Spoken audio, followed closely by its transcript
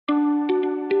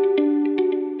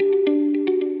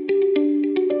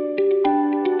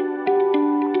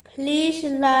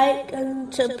like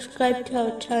and subscribe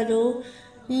to our channel.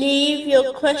 Leave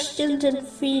your questions and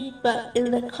feedback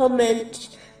in the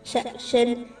comments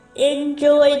section.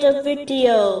 Enjoy the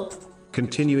video.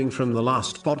 Continuing from the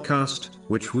last podcast,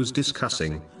 which was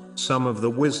discussing some of the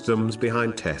wisdoms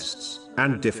behind tests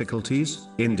and difficulties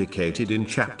indicated in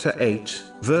chapter 8,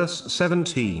 verse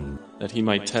 17. That he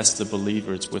might test the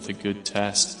believers with a good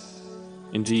test.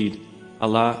 Indeed,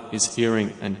 Allah is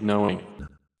hearing and knowing.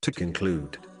 To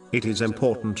conclude, it is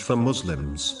important for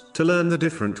Muslims to learn the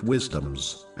different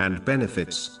wisdoms and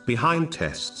benefits behind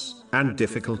tests and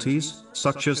difficulties,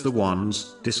 such as the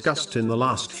ones discussed in the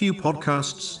last few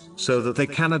podcasts, so that they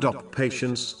can adopt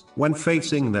patience when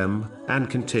facing them and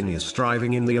continue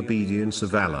striving in the obedience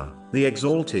of Allah, the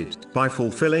Exalted, by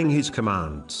fulfilling His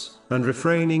commands and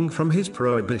refraining from His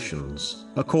prohibitions,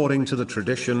 according to the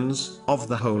traditions of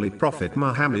the Holy Prophet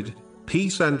Muhammad,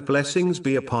 peace and blessings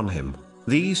be upon him.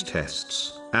 These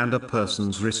tests, and a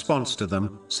person's response to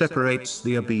them, separates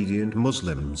the obedient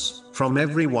Muslims from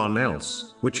everyone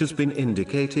else, which has been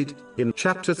indicated in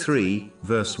chapter 3,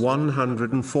 verse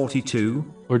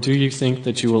 142. Or do you think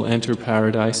that you will enter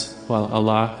paradise, while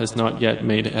Allah has not yet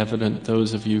made evident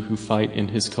those of you who fight in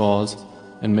His cause,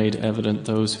 and made evident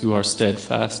those who are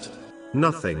steadfast?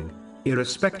 Nothing,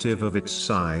 irrespective of its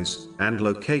size and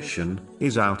location,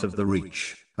 is out of the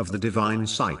reach of the divine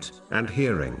sight and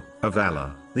hearing of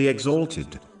Allah, the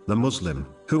Exalted. The Muslim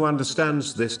who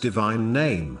understands this divine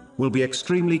name will be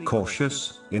extremely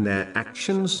cautious in their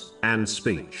actions and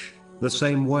speech. The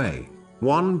same way,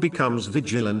 one becomes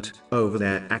vigilant over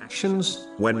their actions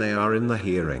when they are in the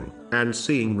hearing and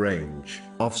seeing range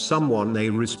of someone they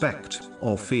respect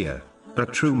or fear. A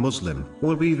true Muslim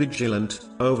will be vigilant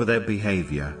over their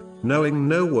behavior, knowing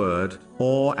no word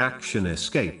or action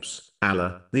escapes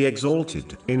Allah, the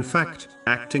Exalted. In fact,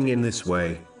 acting in this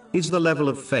way is the level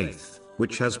of faith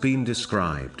which has been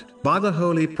described by the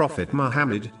Holy Prophet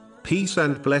Muhammad, peace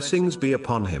and blessings be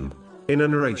upon him, in a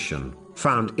narration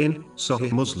found in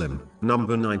Sahih Muslim,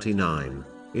 number 99.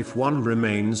 If one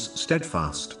remains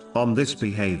steadfast on this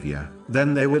behavior,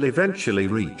 then they will eventually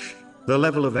reach the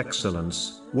level of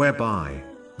excellence, whereby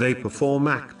they perform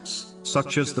acts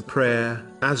such as the prayer,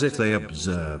 as if they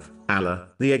observe Allah,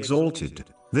 the Exalted.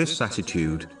 This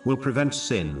attitude will prevent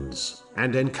sins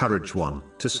and encourage one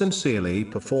to sincerely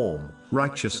perform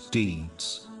righteous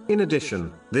deeds. In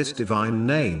addition, this divine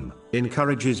name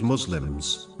encourages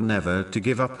Muslims never to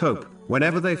give up hope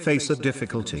whenever they face a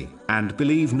difficulty and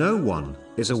believe no one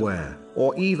is aware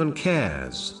or even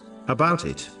cares about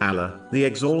it. Allah, the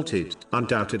Exalted,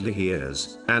 undoubtedly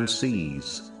hears and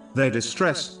sees their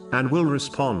distress and will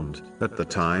respond at the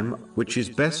time which is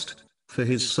best for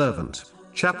His servant.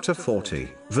 Chapter 40,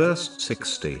 verse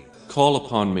 60. Call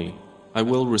upon me, I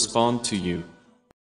will respond to you.